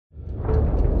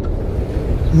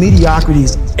Mediocrity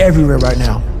is everywhere right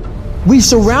now. We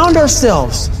surround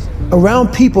ourselves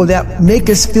around people that make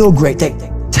us feel great. They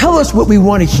tell us what we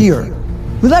want to hear.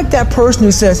 We like that person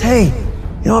who says, hey,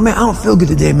 you know what, man, I don't feel good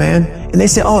today, man. And they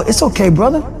say, oh, it's okay,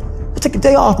 brother. We'll take a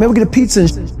day off, man. We'll get a pizza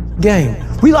and game.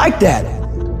 We like that.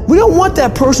 We don't want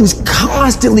that person who's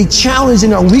constantly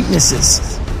challenging our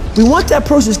weaknesses. We want that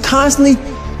person who's constantly,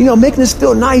 making us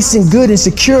feel nice and good and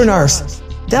secure in ours.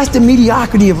 That's the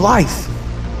mediocrity of life.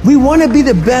 We want to be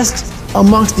the best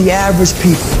amongst the average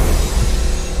people.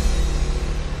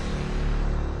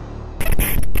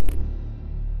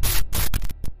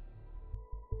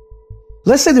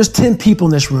 Let's say there's 10 people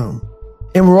in this room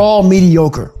and we're all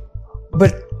mediocre,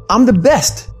 but I'm the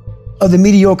best of the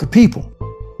mediocre people.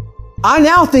 I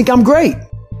now think I'm great.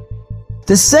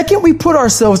 The second we put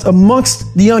ourselves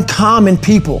amongst the uncommon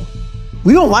people,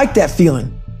 we don't like that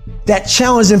feeling, that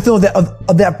challenging feeling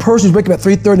of that person who's waking up at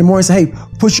 3:30 in the morning and say, hey,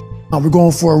 push your on, we're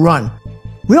going for a run.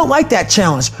 We don't like that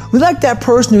challenge. We like that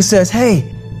person who says, hey,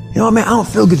 you know what, man, I don't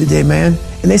feel good today, man.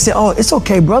 And they say, oh, it's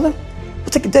okay, brother. We'll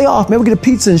take a day off, man. We'll get a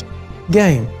pizza and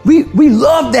game. We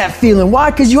love that feeling. Why?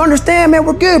 Because you understand, man,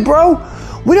 we're good, bro.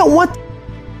 We don't want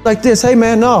like this. Hey,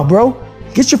 man, no, bro.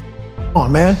 Get your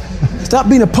on, man. Stop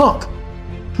being a punk.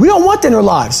 We don't want that in our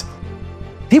lives.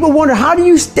 People wonder, how do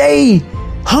you stay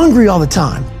hungry all the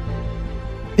time?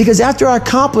 Because after I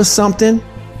accomplish something,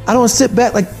 I don't sit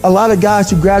back like a lot of guys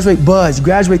who graduate buds,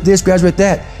 graduate this, graduate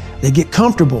that. They get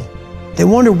comfortable. They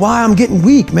wonder why I'm getting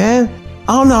weak, man.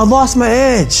 I don't know, I lost my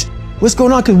edge. What's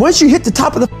going on? Because once you hit the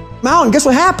top of the mountain, guess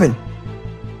what happened?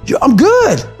 I'm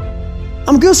good.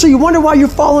 I'm good. So you wonder why you're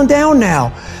falling down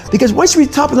now. Because once you reach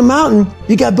the top of the mountain,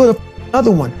 you got to build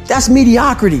another one. That's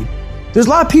mediocrity. There's a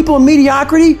lot of people in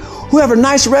mediocrity who have a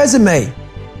nice resume,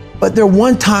 but they're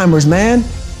one-timers, man.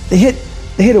 They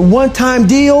hit a one-time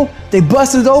deal. They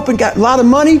busted it open, got a lot of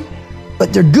money,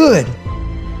 but they're good.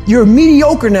 You're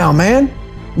mediocre now, man.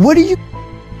 What are you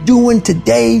doing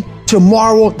today,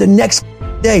 tomorrow, the next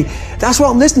day? That's why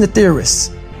I'm listening to theorists.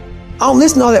 I don't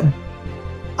listen to all that.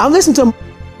 I listen to them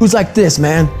who's like this,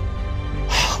 man.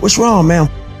 What's wrong, man?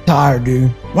 I'm tired,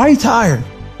 dude. Why are you tired?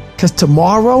 Because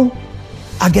tomorrow,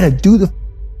 I got to do the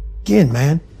again,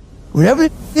 man. Whatever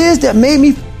it is that made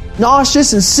me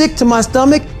nauseous and sick to my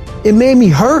stomach, it made me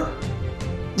hurt.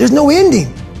 There's no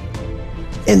ending.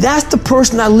 And that's the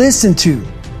person I listen to.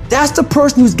 That's the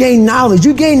person who's gained knowledge.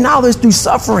 You gain knowledge through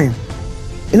suffering.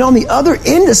 And on the other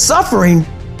end of suffering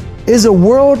is a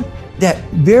world that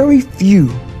very few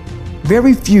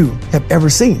have ever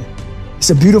seen.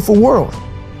 It's a beautiful world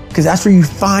because that's where you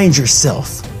find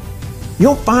yourself. You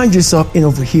don't find yourself in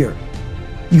over here.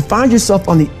 You find yourself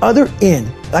on the other end.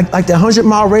 Like the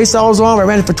 100-mile race I was on, I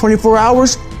ran it for 24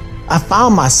 hours. I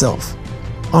found myself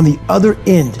on the other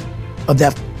end of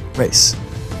that race.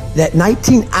 That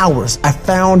 19 hours, I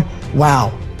found,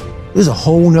 wow, there's a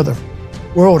whole nother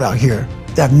world out here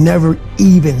that I've never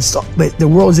even saw, but the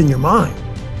world's in your mind.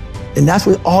 And that's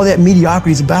what all that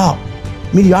mediocrity is about.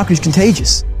 Mediocrity is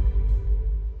contagious.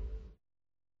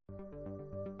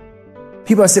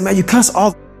 People say, man, you cuss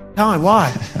all the time.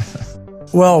 Why?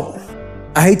 Well,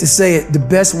 I hate to say it, the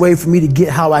best way for me to get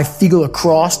how I feel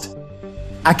across,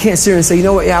 I can't sit here and say, you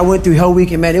know what, yeah, I went through Hell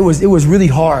Week and man, it was really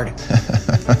hard.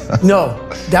 No,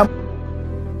 that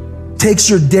takes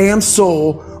your damn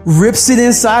soul, rips it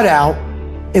inside out,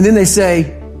 and then they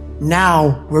say,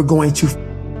 now we're going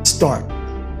to start.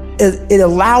 It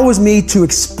allows me to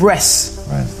express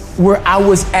where I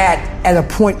was at a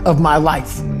point of my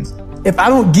life. If I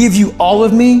don't give you all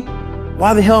of me,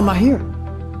 why the hell am I here?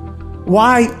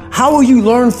 How will you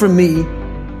learn from me?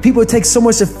 People take so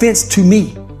much offense to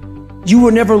me. You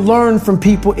will never learn from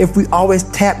people if we always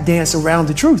tap dance around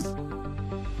the truth.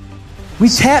 We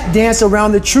tap dance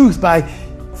around the truth by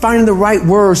finding the right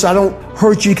words so I don't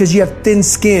hurt you because you have thin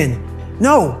skin.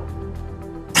 No,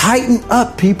 tighten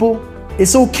up, people.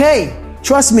 It's okay.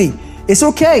 Trust me, it's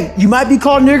okay. You might be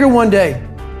called nigger one day.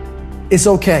 It's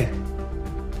okay.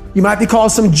 You might be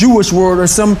called some Jewish word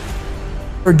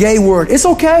or gay word. It's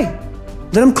okay.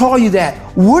 Let them call you that.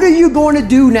 What are you going to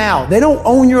do now? They don't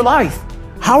own your life.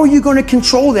 How are you going to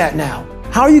control that now?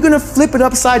 How are you going to flip it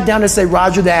upside down and say,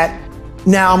 Roger that,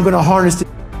 now I'm going to harness it,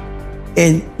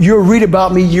 and you'll read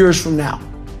about me years from now?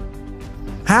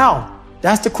 How?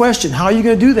 That's the question. How are you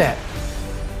going to do that?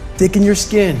 Thicken your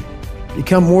skin.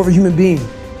 Become more of a human being.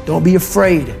 Don't be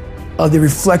afraid of the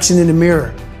reflection in the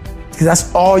mirror, because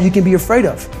that's all you can be afraid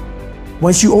of.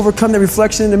 Once you overcome the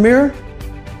reflection in the mirror,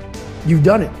 you've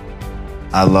done it.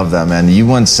 I love that, man. You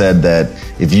once said that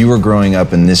if you were growing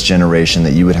up in this generation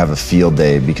that you would have a field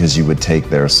day because you would take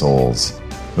their souls.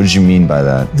 What did you mean by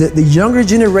that? The younger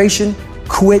generation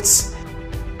quits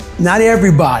Not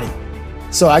everybody.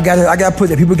 So I gotta put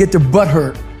that. People get their butt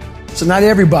hurt. So not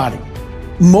everybody.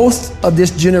 Most of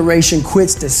this generation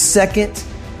quits the second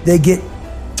they get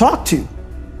talked to.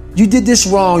 You did this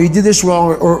wrong,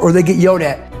 or they get yelled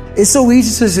at. It's so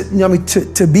easy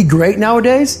to be great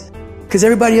nowadays because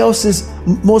everybody else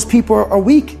most people are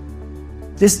weak.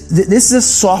 This is a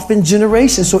softened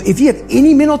generation. So if you have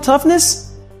any mental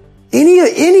toughness,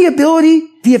 any ability,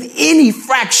 if you have any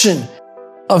fraction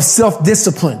of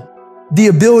self-discipline, the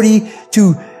ability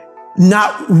to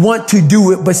not want to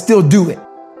do it, but still do it.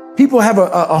 People have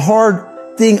a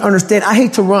hard thing to understand. I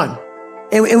hate to run.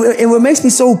 And what makes me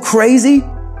so crazy,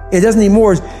 it doesn't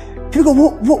anymore, is people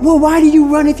go, well, why do you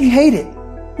run if you hate it?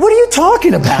 What are you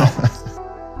talking about?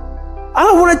 I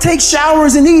don't want to take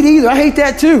showers and eat either. I hate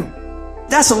that too.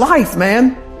 That's life,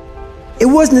 man. It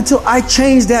wasn't until I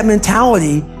changed that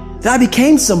mentality that I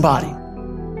became somebody.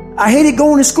 I hated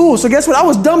going to school. So guess what? I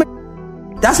was dumb.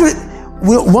 That's what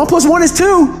 1 + 1 is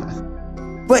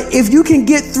 2. But if you can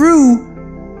get through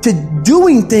to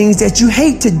doing things that you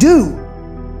hate to do,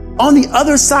 on the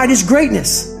other side is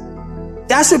greatness.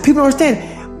 That's what people don't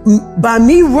understand. By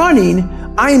me running,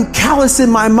 I am callous in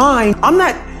my mind. I'm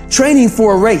not training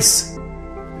for a race.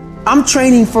 I'm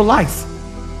training for life.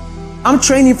 I'm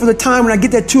training for the time when I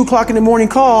get that 2 o'clock in the morning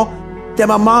call that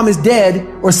my mom is dead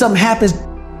or something happens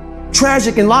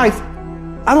tragic in life.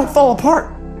 I don't fall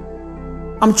apart.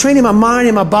 I'm training my mind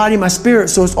and my body and my spirit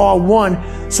so it's all one,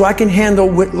 so I can handle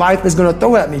what life is going to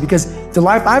throw at me. Because the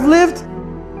life I've lived,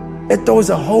 it throws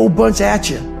a whole bunch at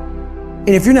you. And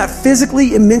if you're not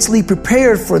physically and mentally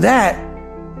prepared for that,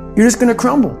 you're just going to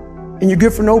crumble and you're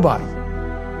good for nobody.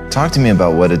 Talk to me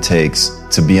about what it takes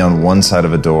to be on one side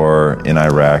of a door in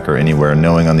Iraq or anywhere,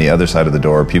 knowing on the other side of the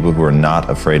door are people who are not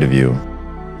afraid of you.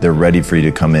 They're ready for you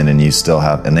to come in and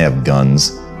and they have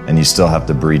guns and you still have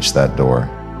to breach that door.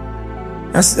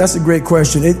 That's a great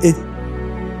question.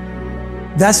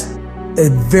 That's a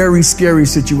very scary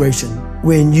situation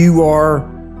when you are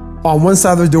on one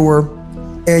side of the door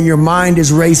and your mind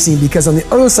is racing because on the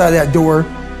other side of that door,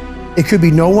 it could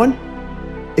be no one.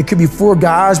 It could be 4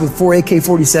 guys with 4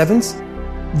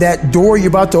 AK-47s. That door you're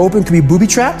about to open could be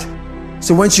booby-trapped.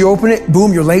 So once you open it,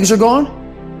 boom, your legs are gone.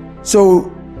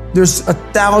 So there's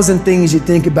 1,000 things you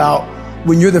think about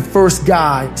when you're the first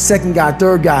guy, second guy,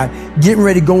 third guy, getting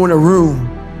ready to go in a room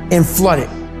and flood it.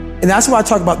 And that's why I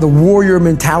talk about the warrior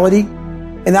mentality.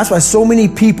 And that's why so many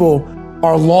people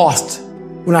are lost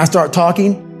when I start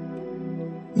talking.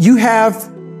 You have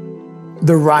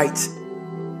the right.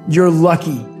 You're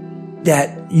lucky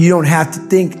that you don't have to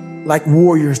think like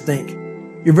warriors think.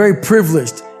 You're very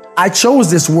privileged. I chose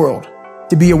this world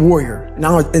to be a warrior, and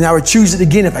I would choose it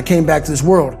again if I came back to this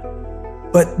world.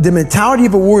 But the mentality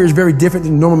of a warrior is very different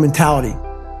than normal mentality.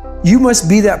 You must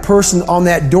be that person on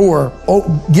that door,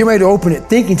 getting ready to open it,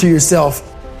 thinking to yourself,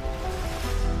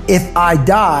 if I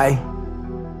die,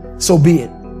 so be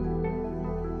it.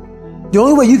 The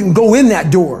only way you can go in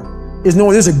that door is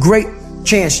knowing there's a great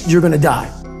chance you're going to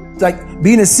die. It's like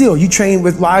being a SEAL, you train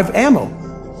with live ammo.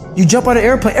 You jump out of an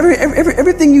airplane.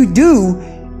 Everything you do,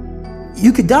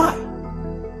 you could die.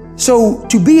 So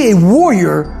to be a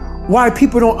warrior, why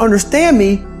people don't understand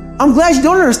me, I'm glad you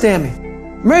don't understand me.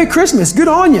 Merry Christmas, good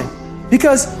on you.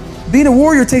 Because being a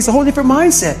warrior takes a whole different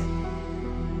mindset.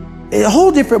 A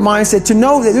whole different mindset to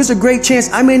know that there's a great chance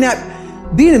I may not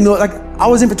be in the military. Like I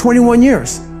was in for 21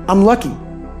 years. I'm lucky.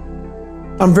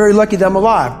 I'm very lucky that I'm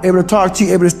alive, able to talk to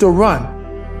you, able to still run.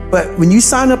 But when you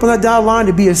sign up on that dotted line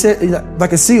to be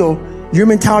like a SEAL, your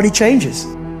mentality changes.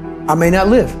 I may not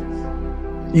live.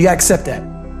 You gotta accept that.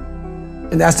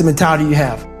 And that's the mentality you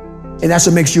have. And that's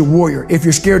what makes you a warrior. If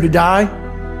you're scared to die,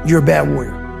 you're a bad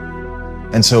warrior.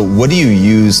 And so what do you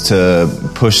use to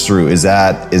push through? Is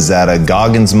that a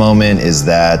Goggins moment? Is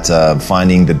that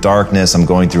finding the darkness? I'm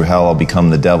going through hell, I'll become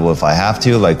the devil if I have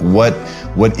to? Like what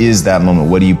is that moment?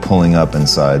 What are you pulling up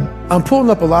inside? I'm pulling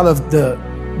up a lot of the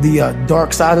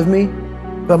dark side of me,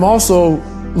 but I'm also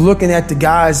looking at the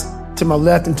guys to my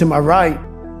left and to my right,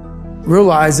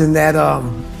 realizing that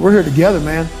we're here together,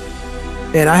 man.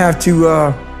 And I have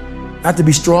to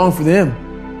be strong for them,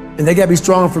 and they got to be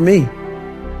strong for me.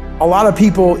 A lot of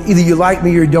people, either you like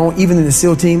me or you don't, even in the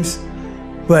SEAL teams,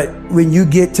 but when you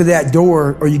get to that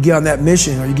door or you get on that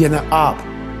mission or you get on that op,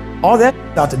 all that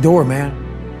out the door, man.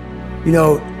 You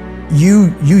know,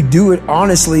 you do it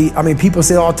honestly. I mean, people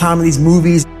say all the time in these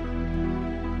movies,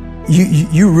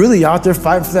 you really out there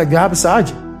fighting for that guy beside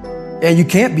you. And you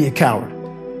can't be a coward.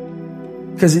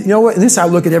 Because you know what? And this is how I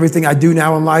look at everything I do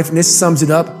now in life, and this sums it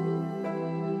up.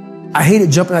 I hated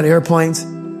jumping out of airplanes.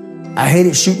 I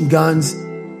hated shooting guns.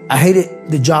 I hated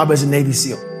the job as a Navy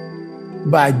SEAL.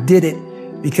 But I did it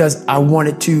because I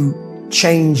wanted to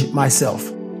change myself.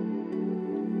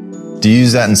 Do you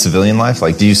use that in civilian life?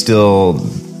 Like, do you still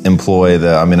employ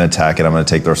I'm going to attack it, I'm going to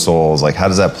take their souls? Like, how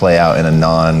does that play out in a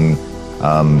non-combat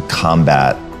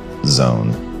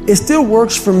zone? It still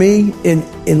works for me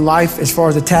in life as far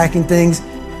as attacking things,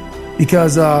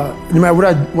 because no matter what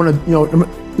I want to, no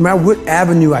matter what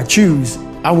avenue I choose,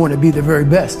 I want to be the very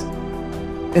best.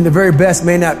 And the very best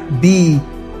may not be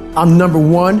I'm number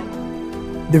one.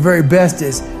 The very best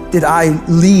is, did I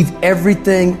leave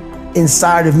everything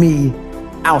inside of me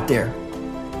out there?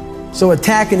 So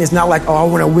attacking is not like, oh, I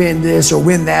want to win this or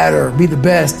win that or be the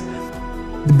best.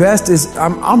 The best is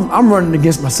I'm running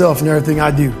against myself in everything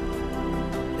I do.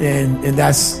 And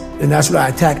that's what I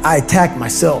attack. I attack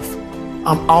myself.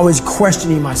 I'm always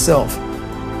questioning myself.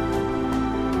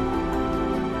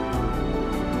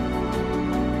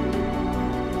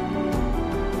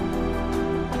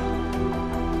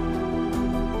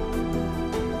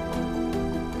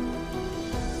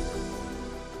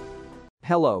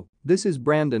 Hello, this is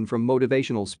Brandon from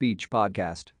Motivational Speech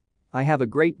Podcast. I have a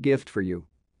great gift for you.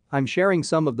 I'm sharing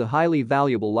some of the highly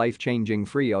valuable life-changing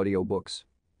free audiobooks.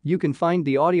 You can find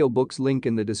the audiobooks link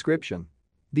in the description.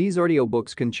 These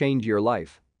audiobooks can change your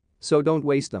life. So don't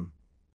waste them.